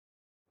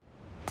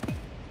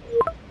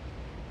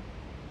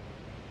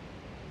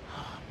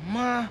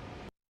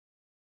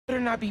Better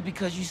not be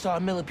because you saw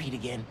a millipede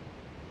again.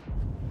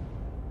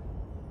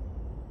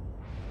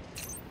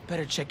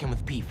 Better check in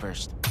with Pete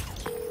first.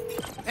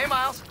 Hey,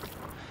 Miles.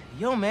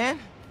 Yo, man.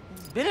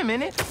 It's been a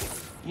minute.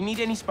 You need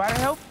any spider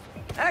help?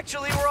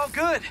 Actually, we're all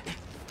good.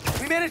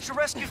 We managed to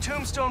rescue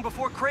Tombstone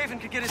before Kraven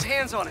could get his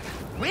hands on it.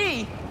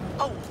 We?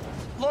 Oh,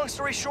 long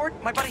story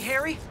short, my buddy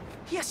Harry,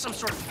 he has some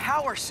sort of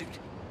power suit.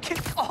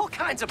 Kicked all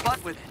kinds of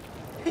butt with it.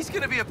 He's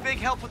gonna be a big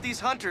help with these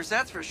hunters,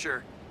 that's for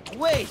sure.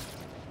 Wait.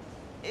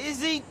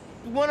 Is he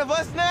one of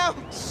us now?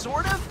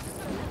 Sort of?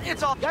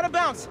 It's all... Gotta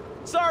bounce.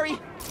 Sorry.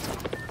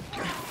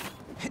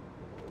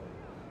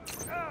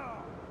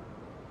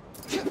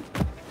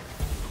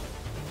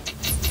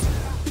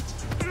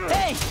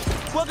 Hey!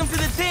 Welcome to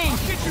the team!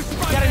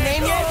 Got a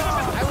name yet?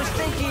 I was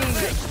thinking...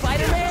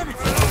 Spider-Man?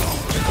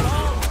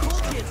 Oh, cool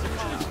kids are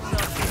calling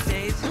themselves these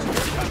days.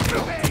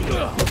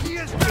 He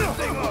is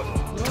building up!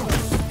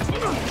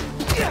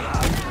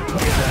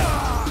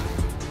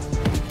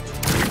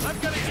 I'm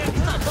gonna get...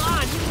 Come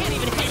on! You can't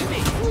even hit me!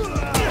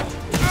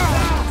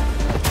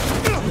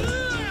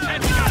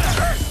 And you got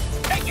hurt!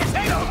 Take his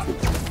head off!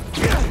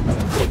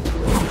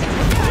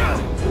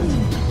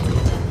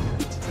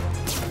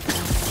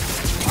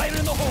 Fire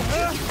in the hole,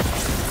 huh?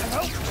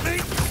 Help me!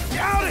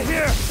 Get out of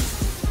here!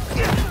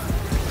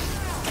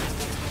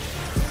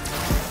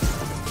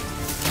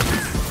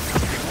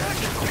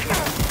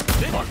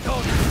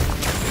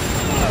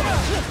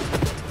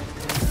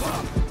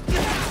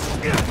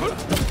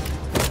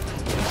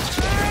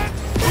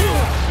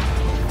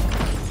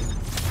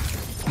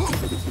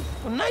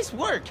 Well, nice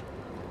work.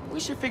 We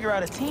should figure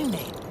out a team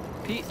name.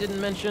 Pete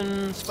didn't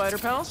mention Spider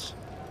Pals?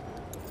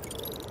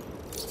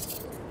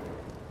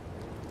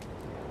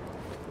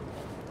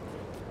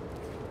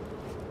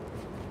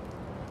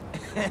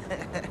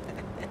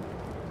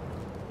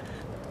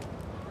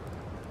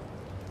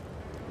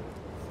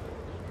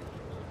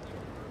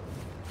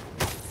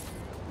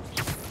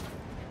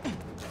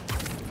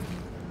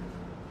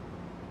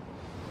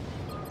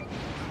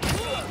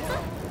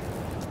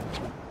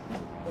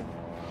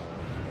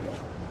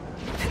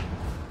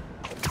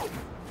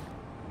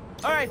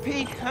 All right,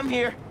 Pete, I'm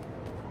here.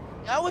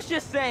 I was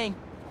just saying,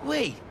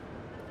 wait,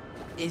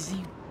 is he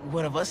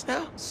one of us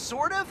now?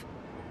 Sort of?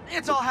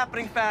 It's all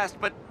happening fast,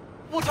 but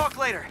we'll talk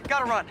later.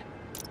 Gotta run.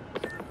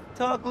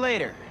 Talk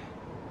later.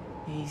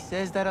 He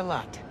says that a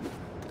lot.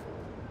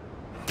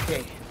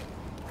 Okay,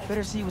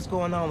 better see what's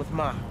going on with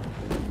Ma.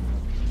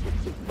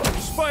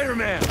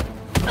 Spider-Man!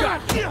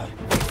 Gotcha!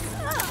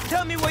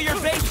 Tell me where your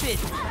base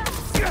is!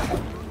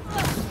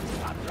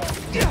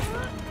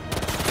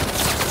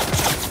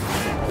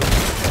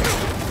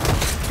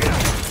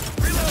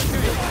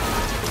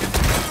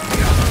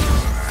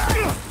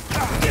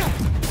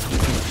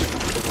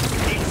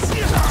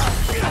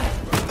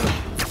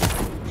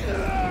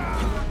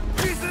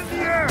 He's in the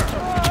air!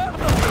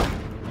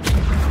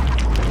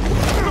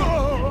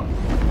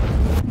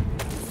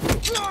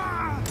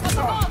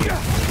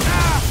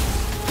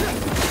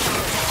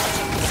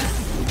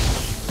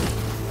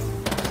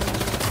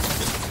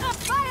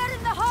 Fire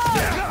in the hole!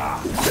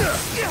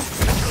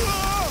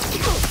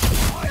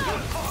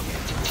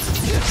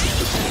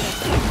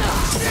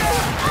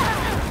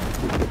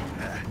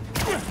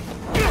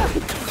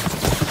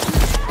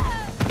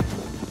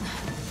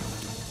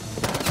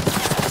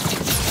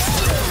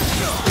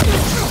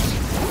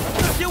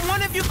 Did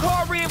one of you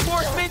call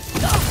reinforcements?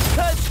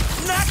 Cause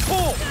not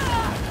cool!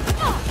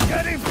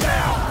 Get him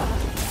down!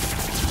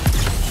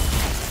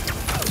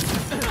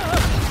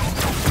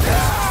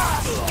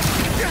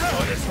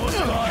 Oh, this one's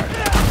hard!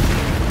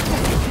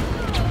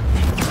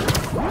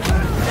 Watch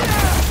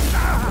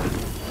yourself!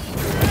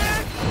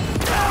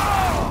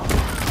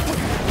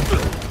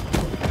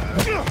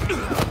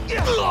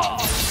 Tip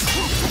up!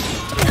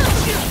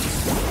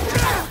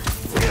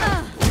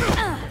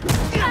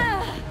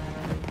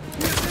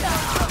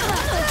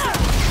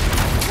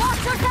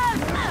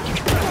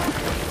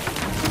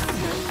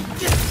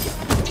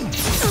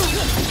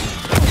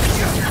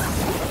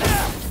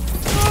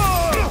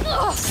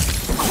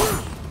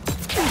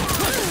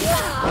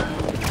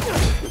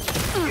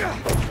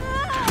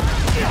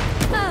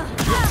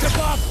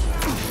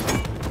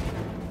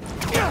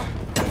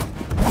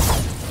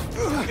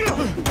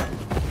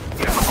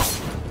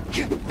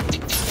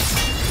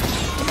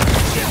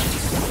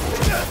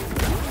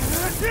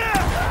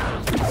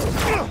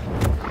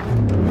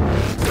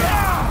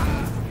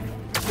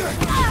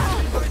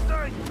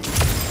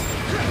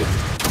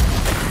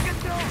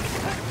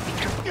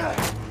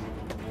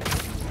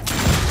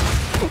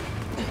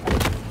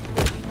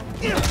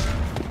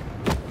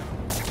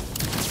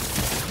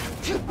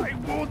 I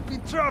won't be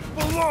trapped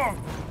for long!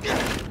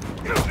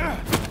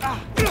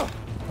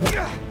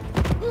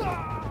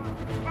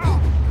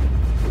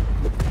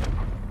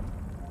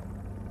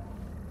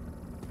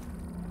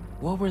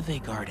 What were they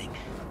guarding?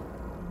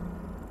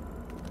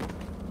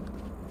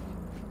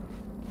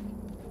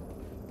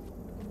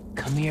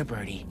 Come here,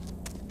 Birdie.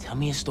 Tell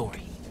me a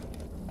story.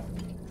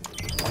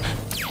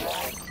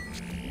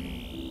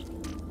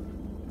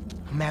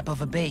 A map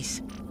of a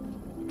base.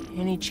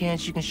 Any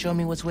chance you can show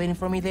me what's waiting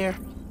for me there?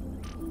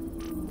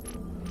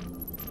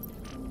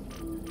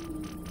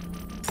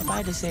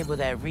 I disable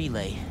that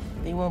relay,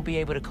 they won't be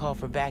able to call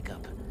for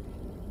backup.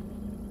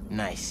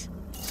 Nice.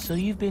 So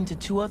you've been to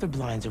 2 other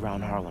blinds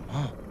around Harlem,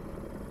 huh?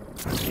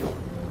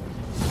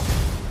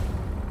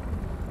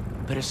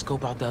 Better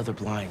scope out the other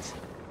blinds.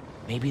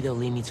 Maybe they'll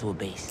lead me to a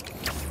base.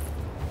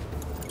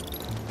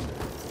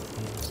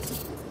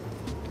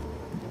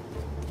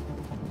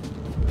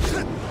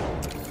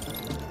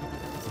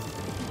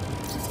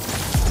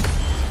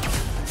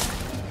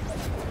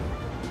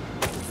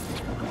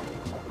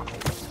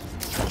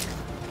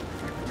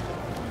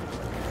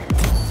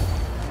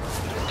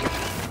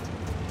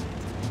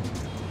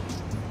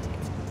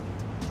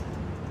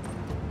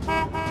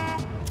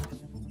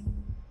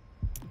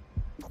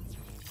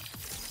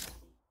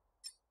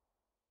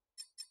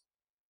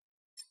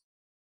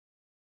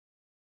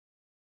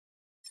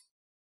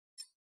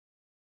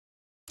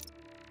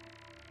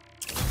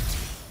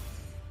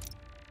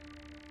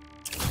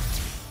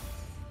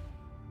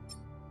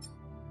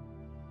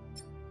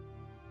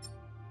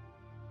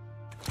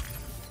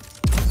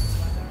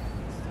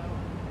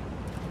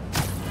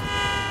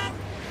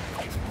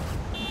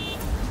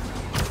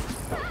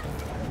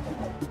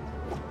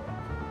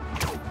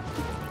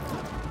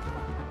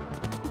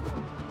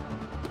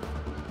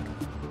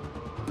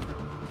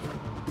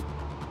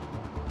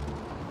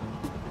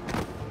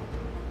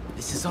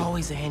 This is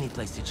always a handy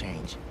place to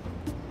change.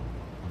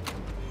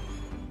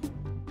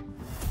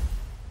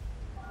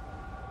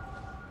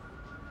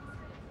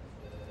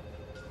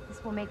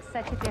 This will make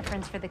such a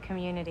difference for the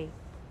community.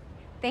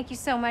 Thank you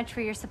so much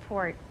for your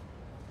support.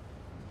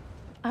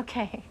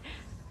 Okay,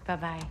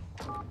 bye-bye.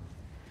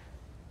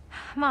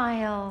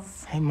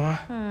 Miles. Hey, Ma.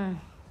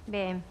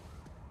 Ven,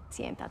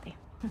 siéntate.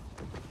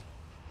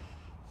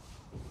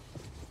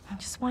 I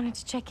just wanted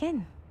to check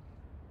in.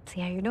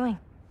 See how you're doing.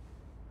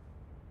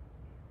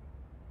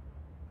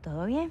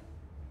 ¿Todo bien?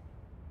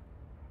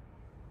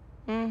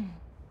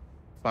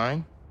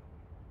 Fine.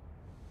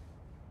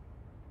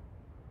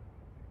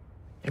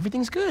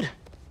 Everything's good.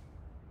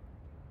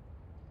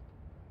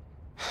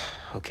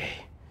 Okay.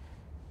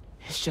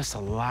 It's just a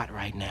lot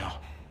right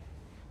now.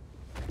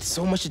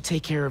 So much to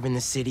take care of in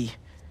the city.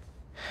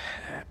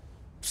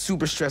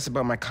 Super stressed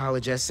about my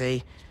college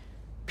essay.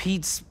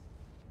 Pete's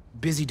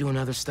busy doing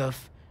other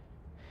stuff.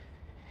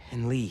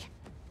 And Lee.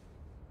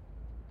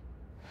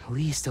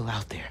 Lee's still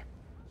out there.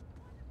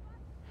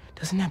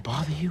 Doesn't that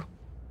bother you?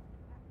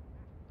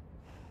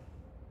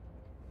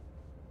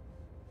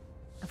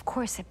 Of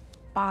course it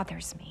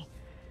bothers me.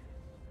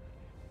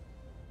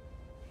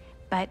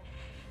 But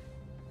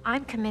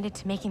I'm committed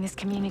to making this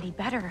community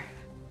better.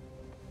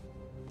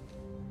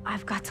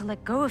 I've got to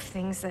let go of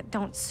things that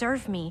don't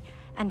serve me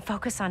and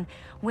focus on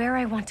where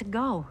I want to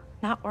go,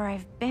 not where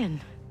I've been.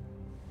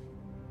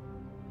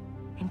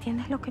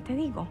 ¿Entiendes lo que te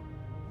digo?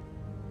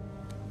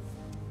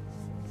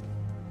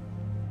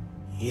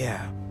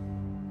 Yeah.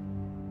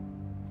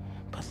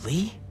 But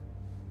Lee?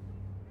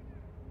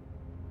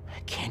 I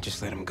can't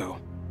just let him go.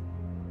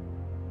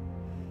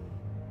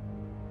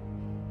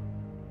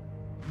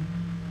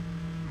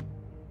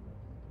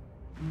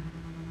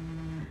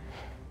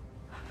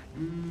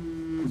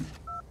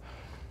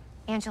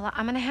 Angela,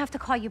 I'm gonna have to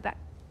call you back.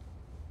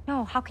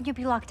 No, how can you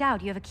be locked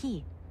out? You have a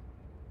key.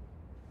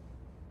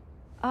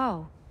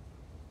 Oh.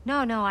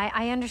 No,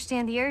 I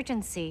understand the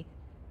urgency.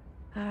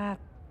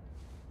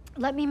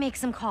 Let me make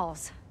some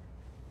calls.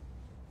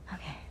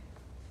 Okay.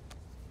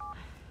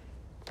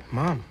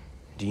 Mom,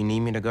 do you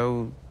need me to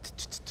go?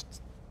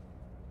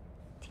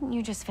 Didn't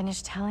you just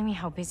finish telling me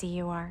how busy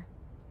you are?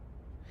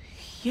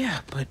 Yeah,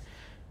 but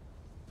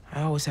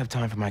I always have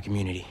time for my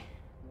community.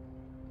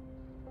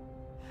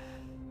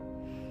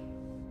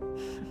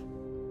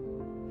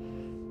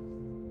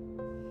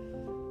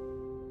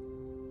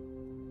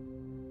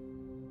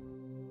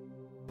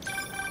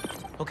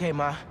 Okay,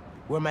 Ma,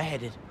 where am I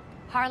headed?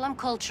 Harlem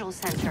Cultural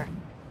Center,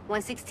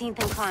 116th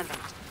and Convent.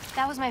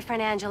 That was my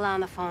friend Angela on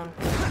the phone.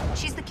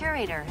 She's the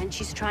curator, and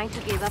she's trying to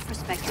give a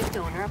prospective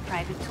donor a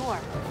private tour.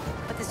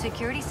 But the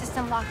security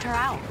system locked her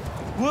out.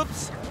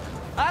 Whoops!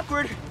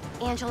 Awkward!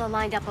 Angela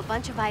lined up a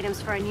bunch of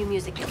items for a new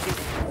music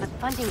exhibit, but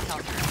funding fell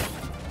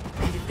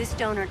through. And if this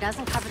donor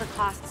doesn't cover the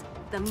costs,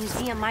 the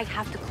museum might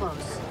have to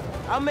close.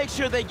 I'll make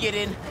sure they get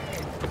in.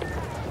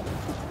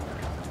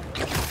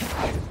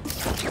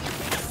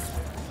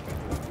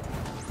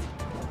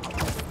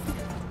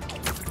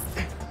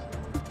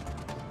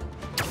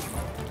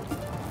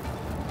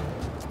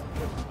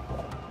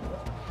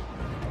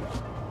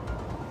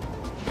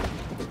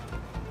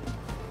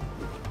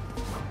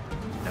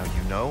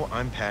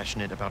 I'm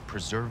passionate about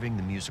preserving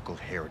the musical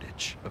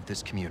heritage of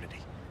this community.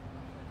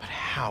 But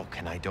how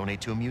can I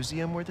donate to a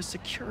museum where the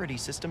security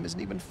system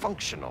isn't even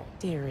functional?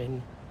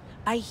 Darren,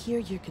 I hear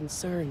your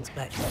concerns,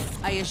 but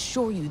I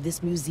assure you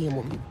this museum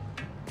will be...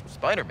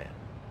 Spider-Man?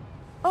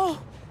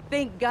 Oh,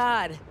 thank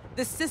God.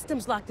 The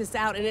system's locked us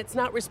out and it's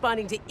not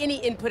responding to any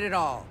input at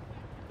all.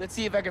 Let's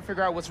see if I can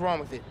figure out what's wrong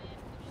with it.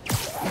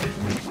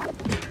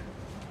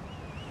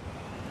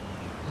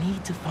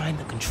 Need to find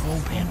the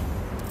control panel.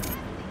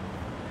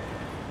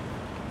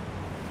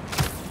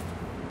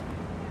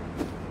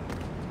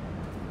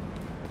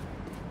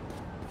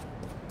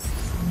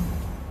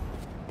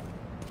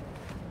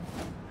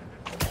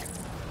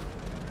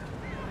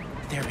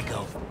 There we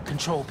go.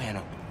 Control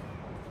panel.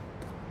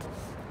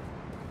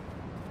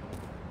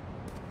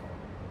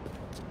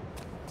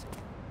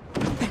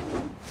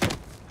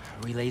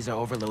 Relays are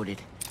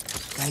overloaded.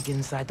 Gotta get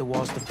inside the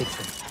walls to fix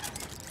them.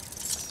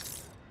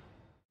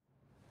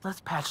 Let's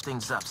patch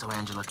things up so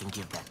Angela can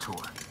give that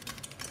tour.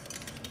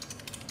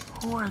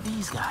 Who are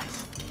these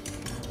guys?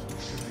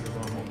 The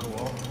alarm will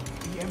go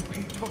off. The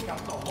MP took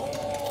out the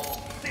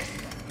whole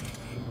system.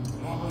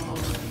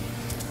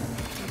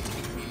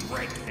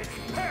 Break this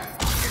path,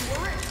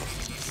 and we're in.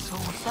 So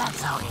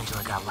that's how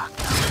Angela got locked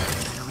out.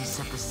 Better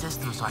reset the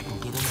system so I can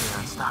get in there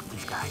and stop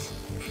these guys.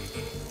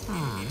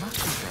 Not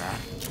too bad.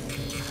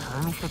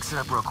 Let me fix it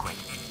up real quick.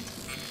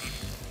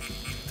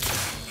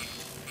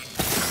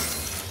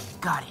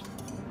 Got it.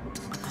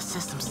 But the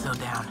system's still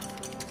down.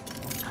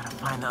 Gotta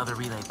find the other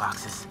relay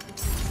boxes.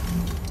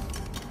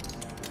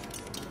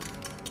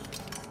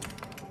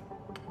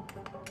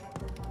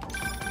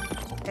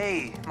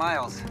 Hey,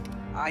 Miles.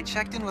 I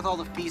checked in with all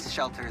the feast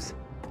shelters.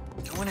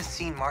 No one has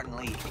seen Martin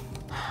Lee.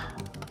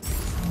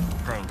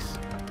 Thanks.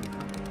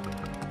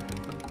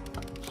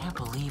 Can't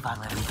believe I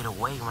let him get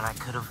away when I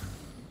could've...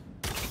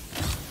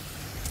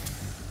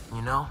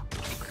 You know?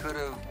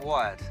 Could've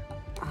what?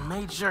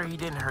 Made sure he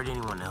didn't hurt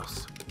anyone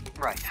else.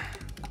 Right.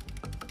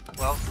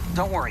 Well,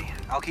 don't worry.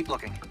 I'll keep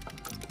looking.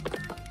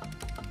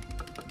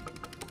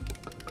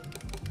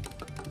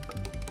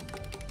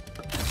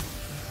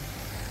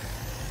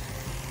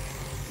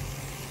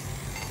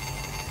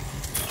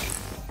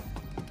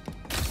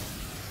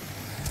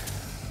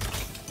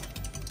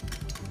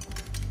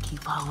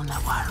 Keep following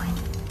that wiring.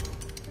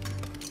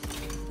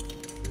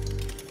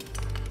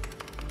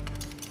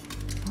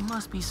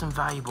 Must be some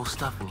valuable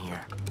stuff in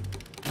here.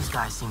 These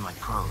guys seem like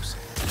pros.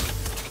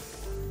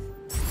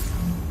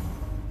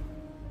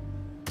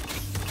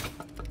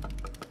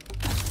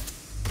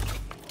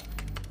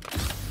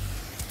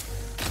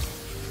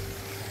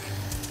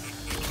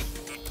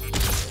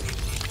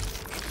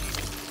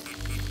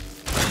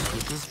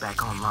 Get this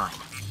back online.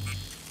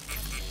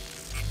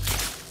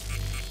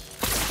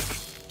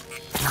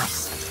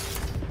 Nice.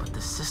 But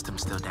the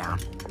system's still down.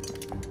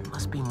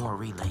 Must be more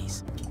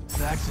relays.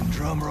 Sax and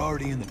drum are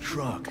already in the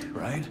truck,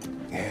 right?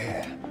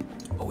 Yeah,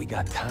 but we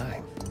got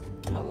time.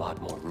 A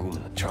lot more room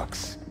in the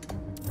trucks.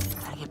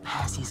 Gotta get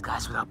past these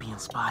guys without being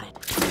spotted.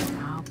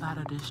 How about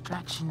a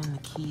distraction in the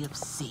key of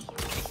C?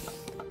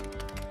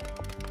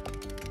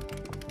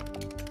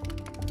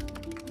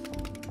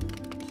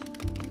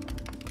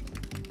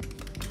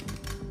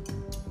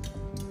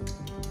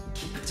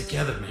 Keep it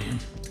together, man.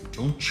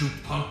 Don't you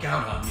punk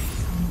out on me.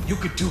 You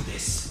could do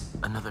this.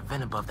 Another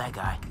vent above that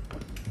guy.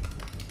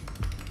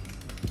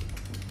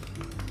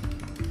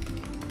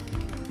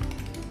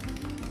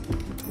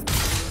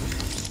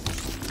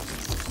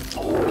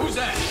 Who's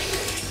that?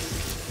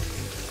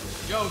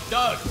 Yo,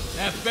 Doug,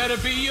 that better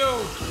be you.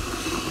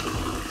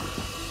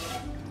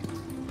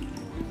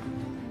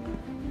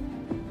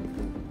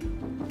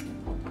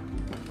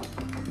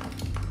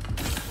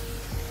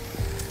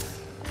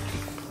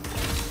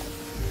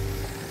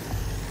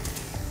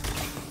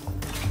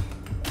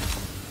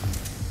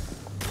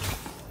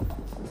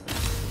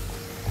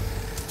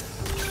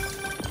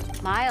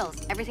 Miles,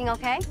 everything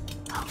okay?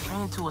 I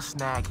ran into a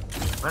snag,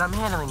 but I'm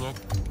handling it.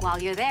 While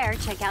you're there,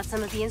 check out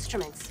some of the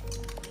instruments.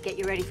 Get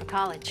you ready for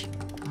college.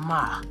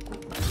 Ma,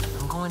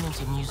 I'm going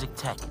into music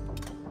tech.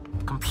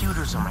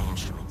 Computers are my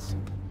instruments.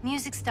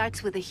 Music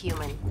starts with a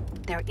human,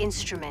 their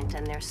instrument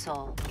and their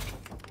soul.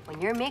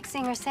 When you're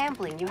mixing or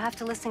sampling, you have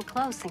to listen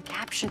close and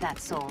capture that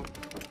soul.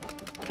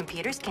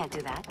 Computers can't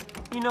do that.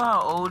 You know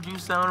how old you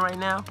sound right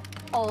now?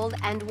 Old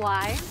and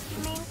wise,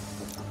 you mean?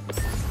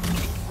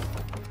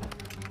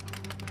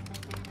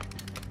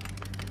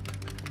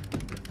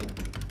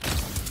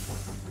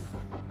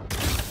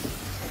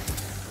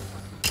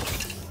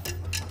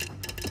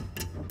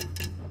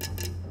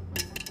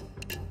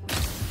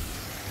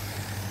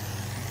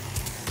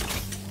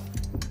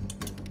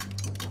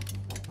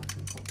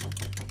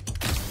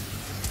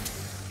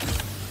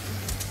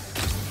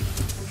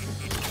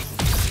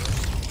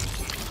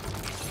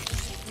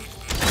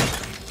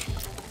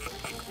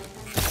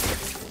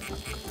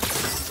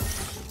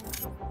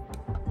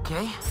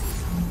 Okay,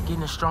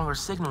 getting a stronger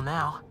signal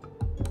now.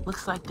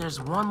 Looks like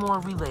there's one more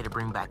relay to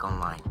bring back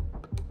online.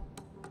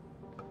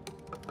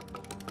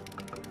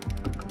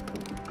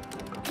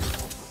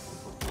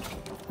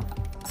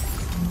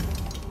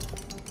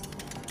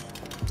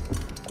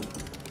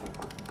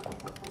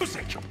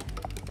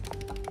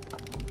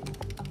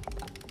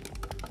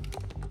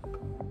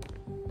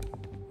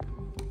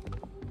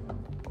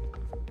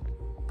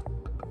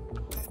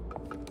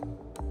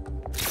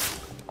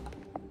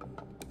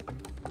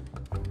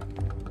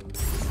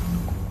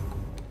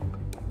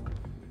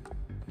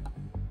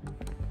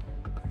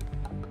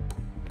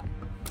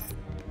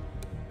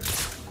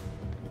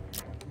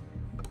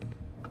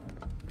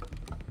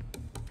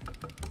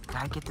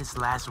 Gotta get this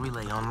last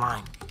relay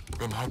online,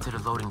 then head to the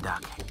loading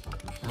dock.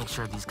 Make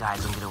sure these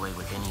guys don't get away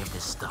with any of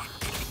this stuff.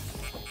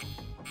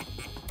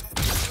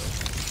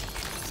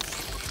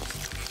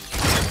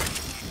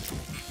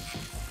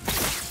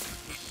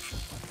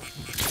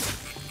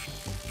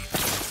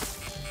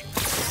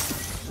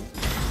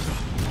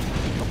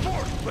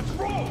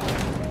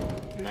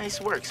 Nice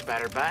work,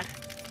 Spider-Bot.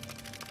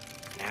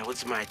 Now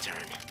it's my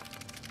turn.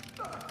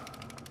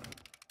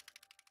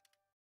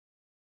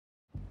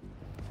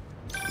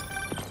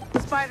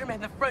 Spider-Man,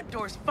 the front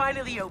door's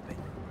finally open.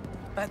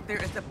 But there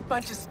is a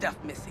bunch of stuff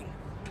missing.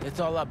 It's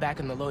all up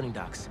back in the loading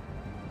docks.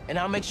 And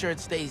I'll make sure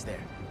it stays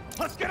there.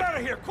 Let's get out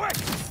of here, quick!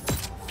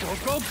 Go,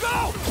 go,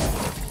 go!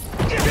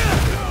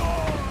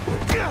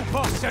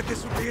 Boss said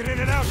this would be an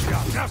in-and-out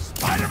job. Now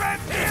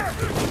Spider-Man's here!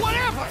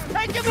 Whatever!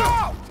 Take him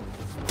out!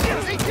 How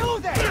does he do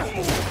that?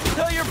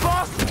 Tell your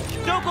boss,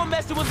 don't go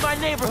messing with my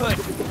neighborhood.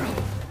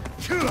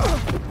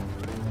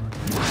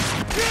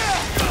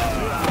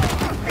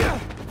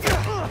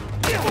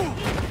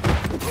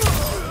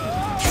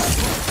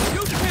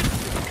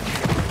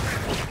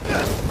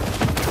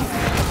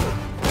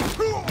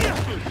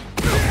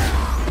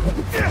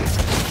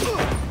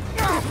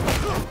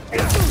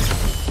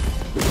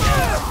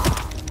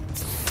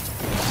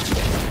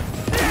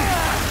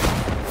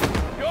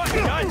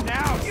 You're done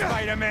now,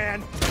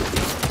 Spider-Man!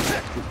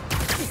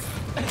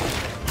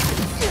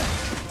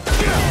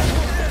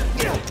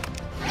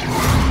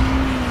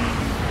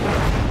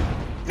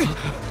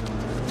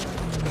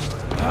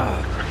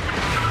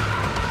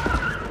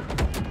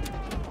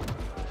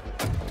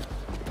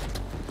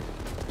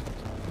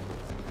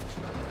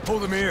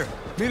 Hold him here.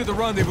 Meet at the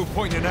rendezvous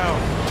point in an hour.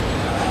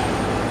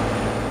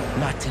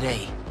 Not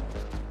today.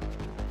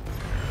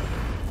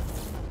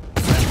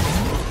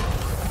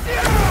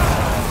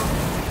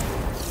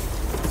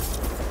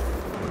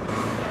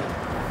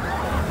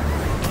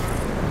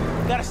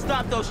 Gotta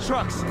stop those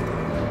trucks.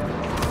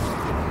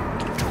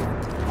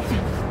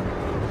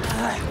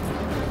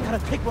 Gotta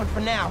pick one for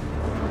now.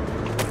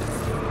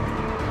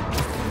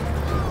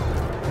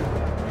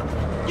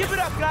 Give it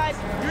up, guys!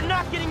 You're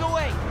not getting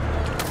away!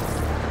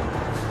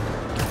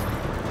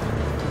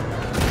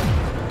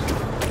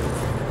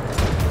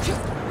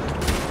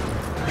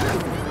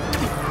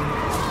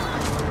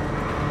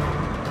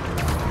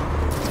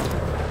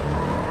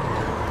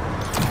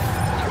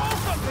 Throw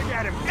something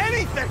at him!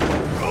 Anything!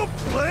 Go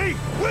play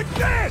with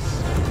this!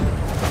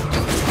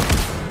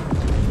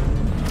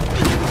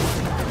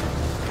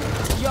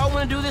 Y'all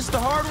wanna do this the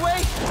hard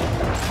way?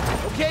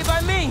 Okay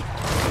by me!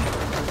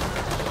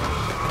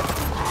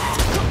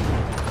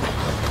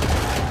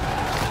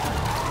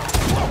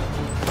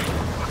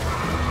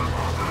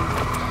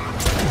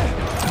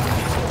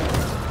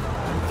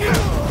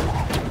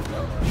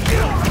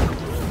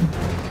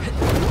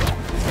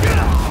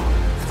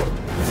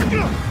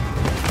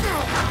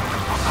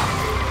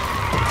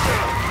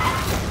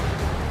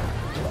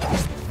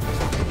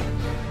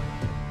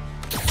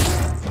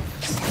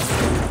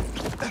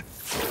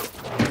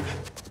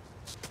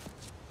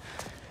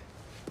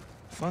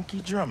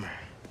 Funky drummer.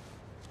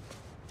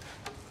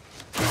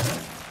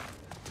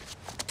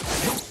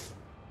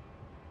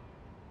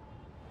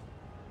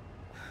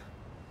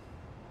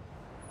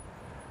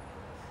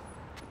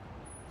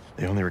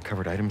 They only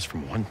recovered items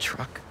from one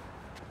truck?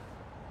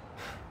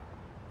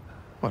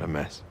 What a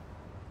mess.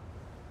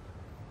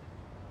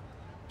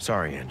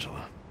 Sorry,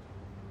 Angela.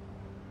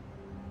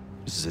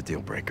 This is a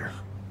deal breaker.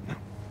 No.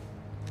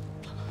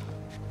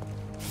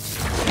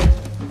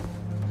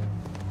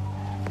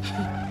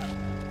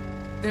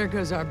 There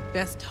goes our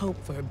best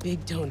hope for a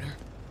big donor.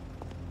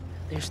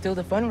 There's still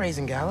the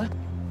fundraising gala.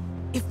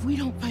 If we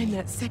don't find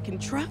that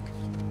second truck,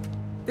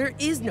 there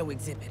is no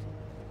exhibit.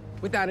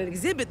 Without an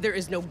exhibit, there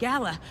is no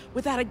gala.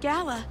 Without a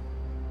gala,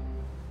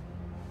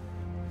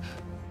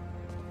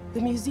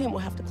 the museum will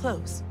have to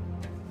close.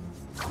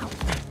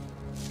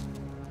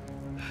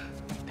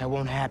 That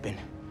won't happen.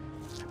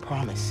 I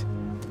promise.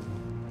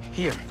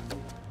 Here.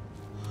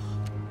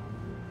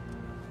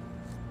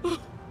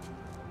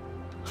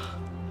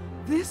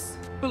 This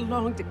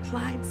belonged to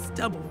Clyde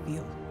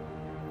Stubblefield.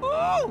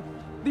 Ooh!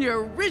 The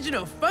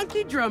original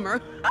funky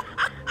drummer.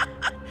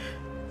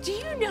 Do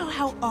you know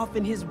how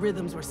often his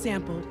rhythms were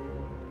sampled?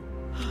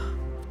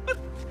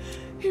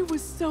 He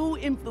was so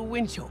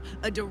influential.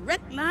 A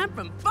direct line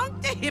from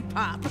funk to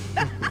hip-hop.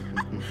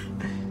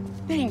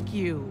 Thank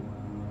you.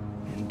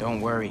 And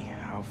don't worry,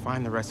 I'll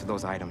find the rest of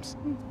those items.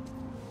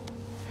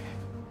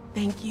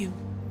 Thank you.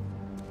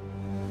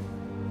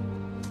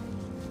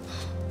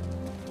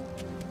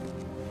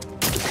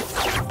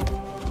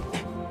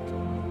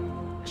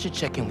 I should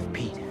check in with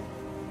Pete.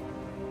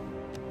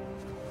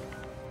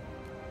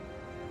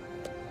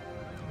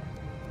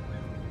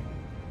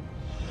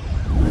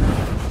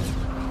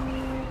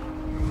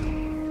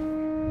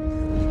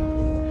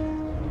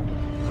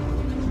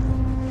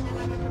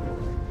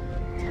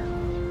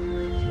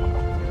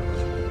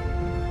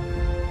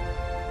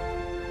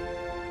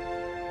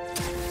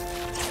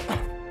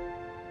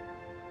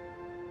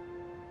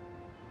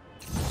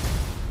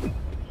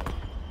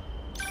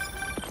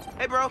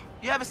 Hey, bro,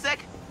 you have a sec?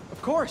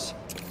 Of course.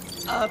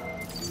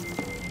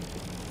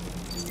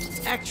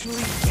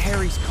 Actually,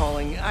 Harry's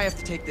calling. I have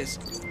to take this.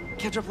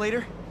 Catch up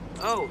later?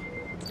 Oh,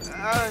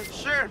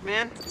 sure,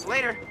 man.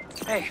 Later.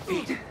 Hey,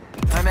 Pete.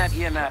 I'm at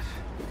EMF.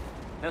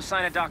 No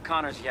sign of Doc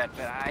Connors yet,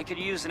 but I could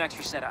use an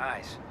extra set of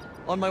eyes.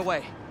 On my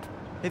way.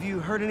 Have you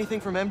heard anything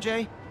from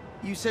MJ?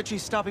 You said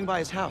she's stopping by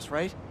his house,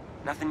 right?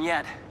 Nothing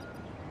yet.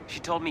 She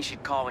told me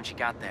she'd call when she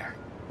got there.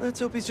 Let's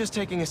hope he's just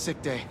taking a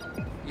sick day.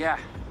 Yeah,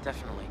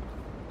 definitely.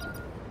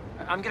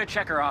 I'm gonna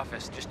check her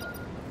office. Just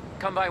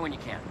come by when you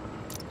can.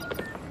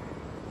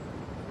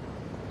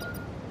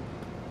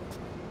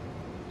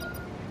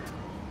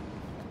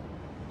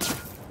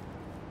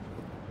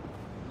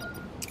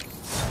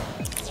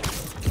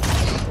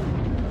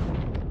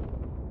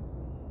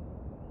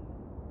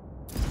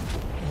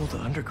 Old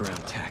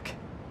underground tech.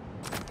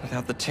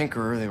 Without the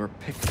Tinkerer, they were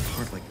picked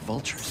apart like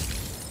vultures.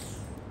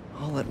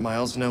 I'll let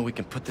Miles know we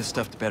can put this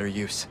stuff to better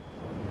use.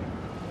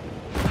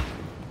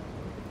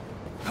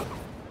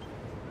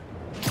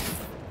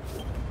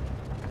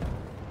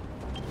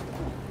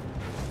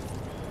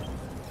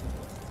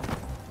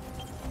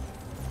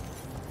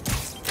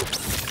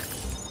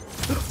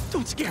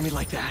 Don't scare me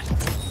like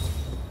that.